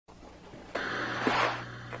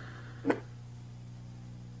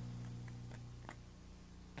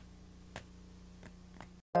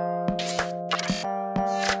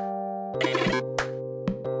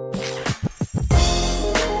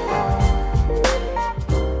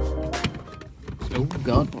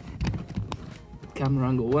God. Camera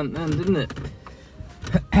angle went then, didn't it?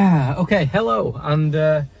 Okay, hello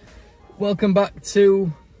and welcome back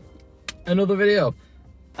to another video.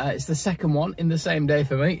 It's the second one in the same day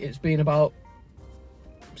for me. It's been about,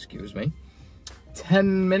 excuse me,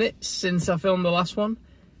 10 minutes since I filmed the last one,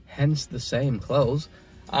 hence the same clothes.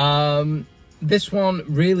 This one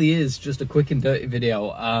really is just a quick and dirty video.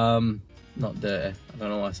 Not dirty, I don't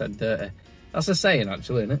know why I said dirty. That's a saying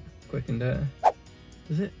actually, isn't it? Quick and dirty.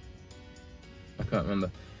 Is it? I can't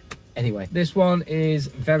remember. Anyway, this one is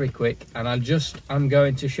very quick and I'm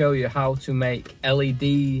going to show you how to make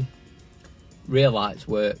LED rear lights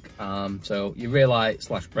work. So your rear light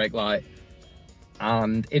 / brake light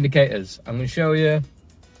and indicators. I'm going to show you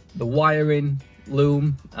the wiring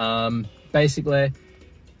loom. Basically,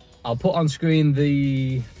 I'll put on screen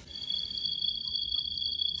the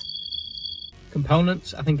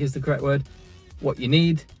components, I think is the correct word, what you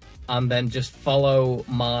need, and then just follow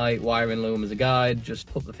my wiring loom as a guide. Just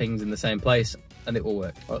put the things in the same place and it will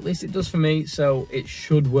work, or at least it does for me, so it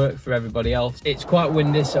should work for everybody else. It's quite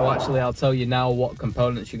windy, so actually I'll tell you now what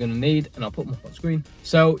components you're going to need and I'll put them up on screen.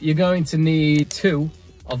 So you're going to need 2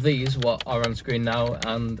 of these, what are on screen now,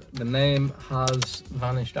 and the name has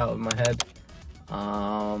vanished out of my head.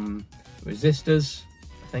 Resistors,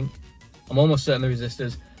 I think. I'm almost certain they're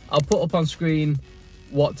resistors. I'll put up on screen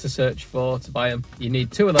what to search for to buy them. You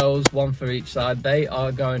need 2 of those, 1 for each side. They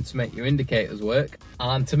are going to make your indicators work.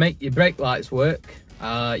 And to make your brake lights work,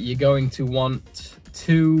 you're going to want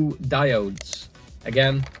 2 diodes.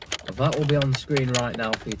 Again, that will be on the screen right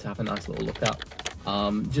now for you to have a nice little look at.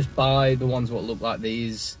 Just buy the ones that look like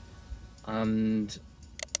these and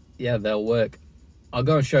yeah, they'll work. I'll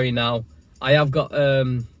go and show you now. I have got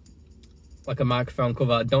like a microphone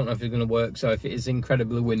cover. I don't know if it's going to work, so if it is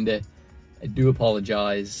incredibly windy, I do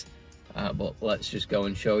apologise, but let's just go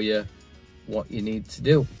and show you what you need to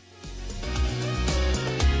do.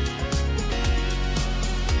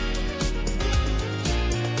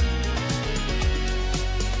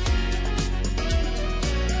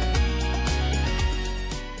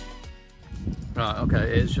 Right,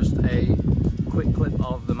 okay, it's just a quick clip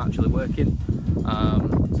of them actually working.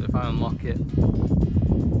 So if I unlock it,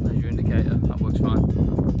 there's your indicator, that works fine,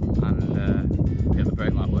 and yeah, the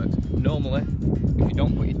brake light works. Normally, if you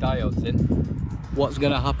don't put your diodes in, what's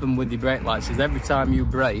going to happen with your brake lights is every time you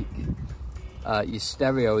brake, your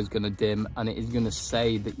stereo is going to dim and it is going to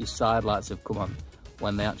say that your side lights have come on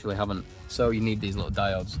when they actually haven't. So you need these little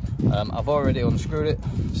diodes. I've already unscrewed it,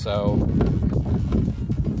 so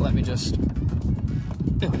let me just...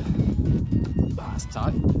 That's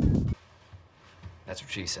tight. That's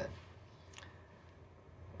what she said.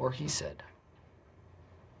 Or he said.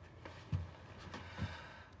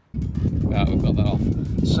 Right, we've got that off.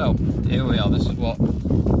 So, here we are. This is what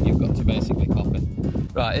you've got to basically copy.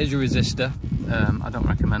 Right, here's your resistor. I don't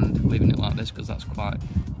recommend leaving it like this because that's quite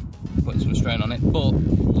putting some strain on it. But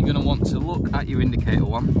you're going to want to look at your indicator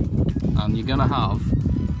one, and you're going to have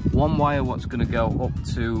one wire what's going to go up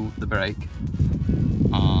to the brake.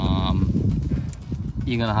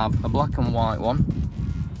 You're going to have a black and white one,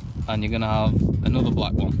 and you're going to have another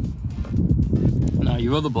black one. Now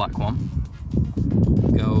your other black one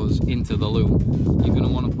goes into the loom. You're going to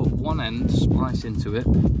want to put one end, splice into it,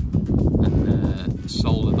 and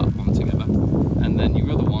solder that one together. And then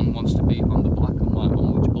your other one wants to be on the black and white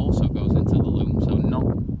one, which also goes into the loom, so not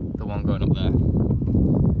the one going up there.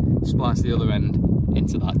 Splice the other end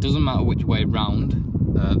into that. Doesn't matter which way round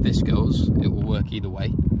this goes, it will work either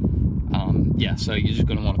way. Yeah, so you're just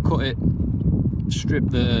going to want to cut it, strip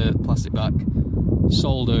the plastic back,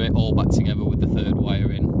 solder it all back together with the 3rd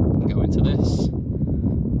wire in, and go into this,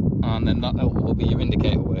 and then that will be your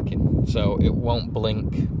indicator working. So it won't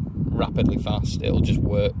blink rapidly fast, it'll just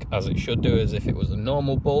work as it should do, as if it was a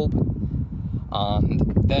normal bulb. And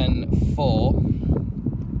then for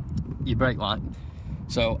your brake light,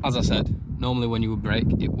 so as I said, normally when you would brake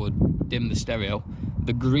it would dim the stereo.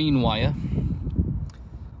 The green wire,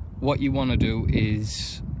 what you want to do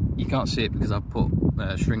is, you can't see it because I've put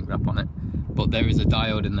shrink wrap on it, but there is a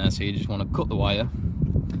diode in there, so you just want to cut the wire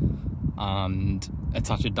and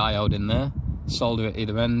attach a diode in there, solder it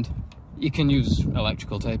either end. You can use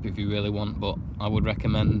electrical tape if you really want, but I would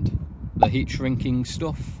recommend the heat shrinking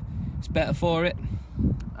stuff. It's better for it,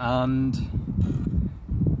 and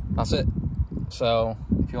that's it. So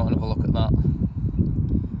if you want to have a look at that,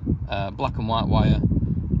 black and white wire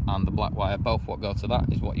and the black wire, both what go to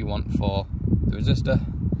that is what you want for the resistor.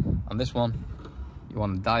 And this one, you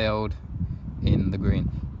want a diode in the green.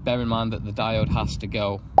 Bear in mind that the diode has to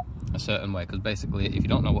go a certain way, because basically if you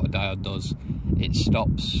don't know what a diode does, it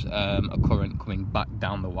stops a current coming back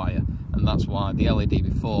down the wire, and that's why the LED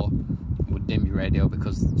before would dim your radio,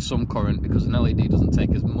 because some current, because an LED doesn't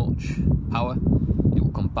take as much power, it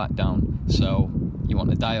will come back down. So you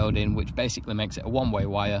want a diode in, which basically makes it a one-way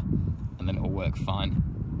wire, and then it will work fine,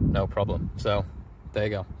 no problem. So there you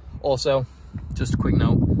go. Also, just a quick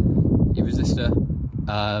note, your resistor,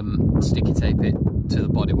 sticky tape it to the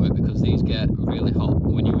bodywork, because these get really hot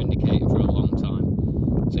when you're indicating for a long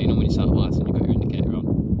time. So you know when you set the lights and you've got your indicator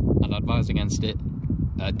on, I'd advise against it.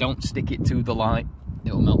 Don't stick it to the light,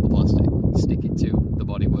 it will melt the plastic. Stick it to the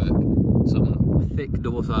bodywork, some thick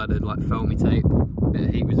double-sided like foamy tape, bit of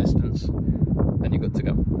heat resistance, then you're good to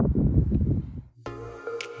go.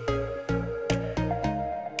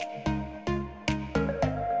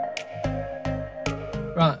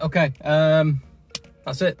 Right, okay,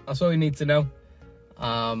 that's it. That's all you need to know.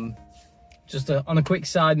 Just on a quick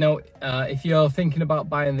side note, if you're thinking about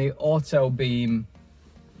buying the auto beam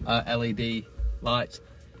LED lights,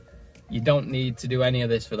 you don't need to do any of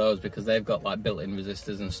this for those, because they've got like built-in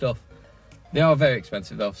resistors and stuff. They are very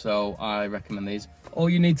expensive though, so I recommend these. All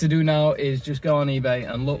you need to do now is just go on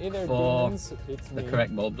eBay and look for the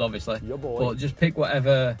correct bulbs, obviously, but just pick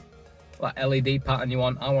whatever like LED pattern you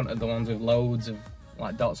want. I wanted the ones with loads of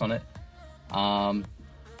like dots on it.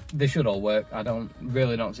 They should all work. I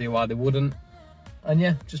really don't see why they wouldn't. And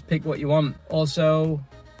yeah, just pick what you want. Also,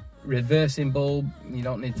 reversing bulb, you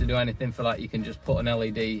don't need to do anything for that. You can just put an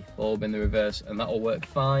LED bulb in the reverse and that'll work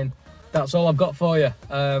fine. That's all I've got for you.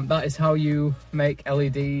 That is how you make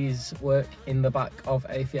LEDs work in the back of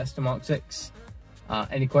a Fiesta Mark 6.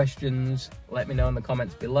 Any questions, let me know in the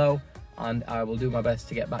comments below, and I will do my best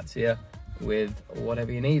to get back to you with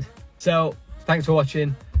whatever you need. So thanks for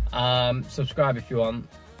watching. Subscribe if you want,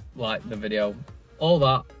 like the video, all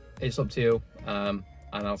that, it's up to you.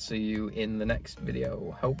 And I'll see you in the next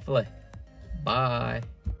video, hopefully. Bye.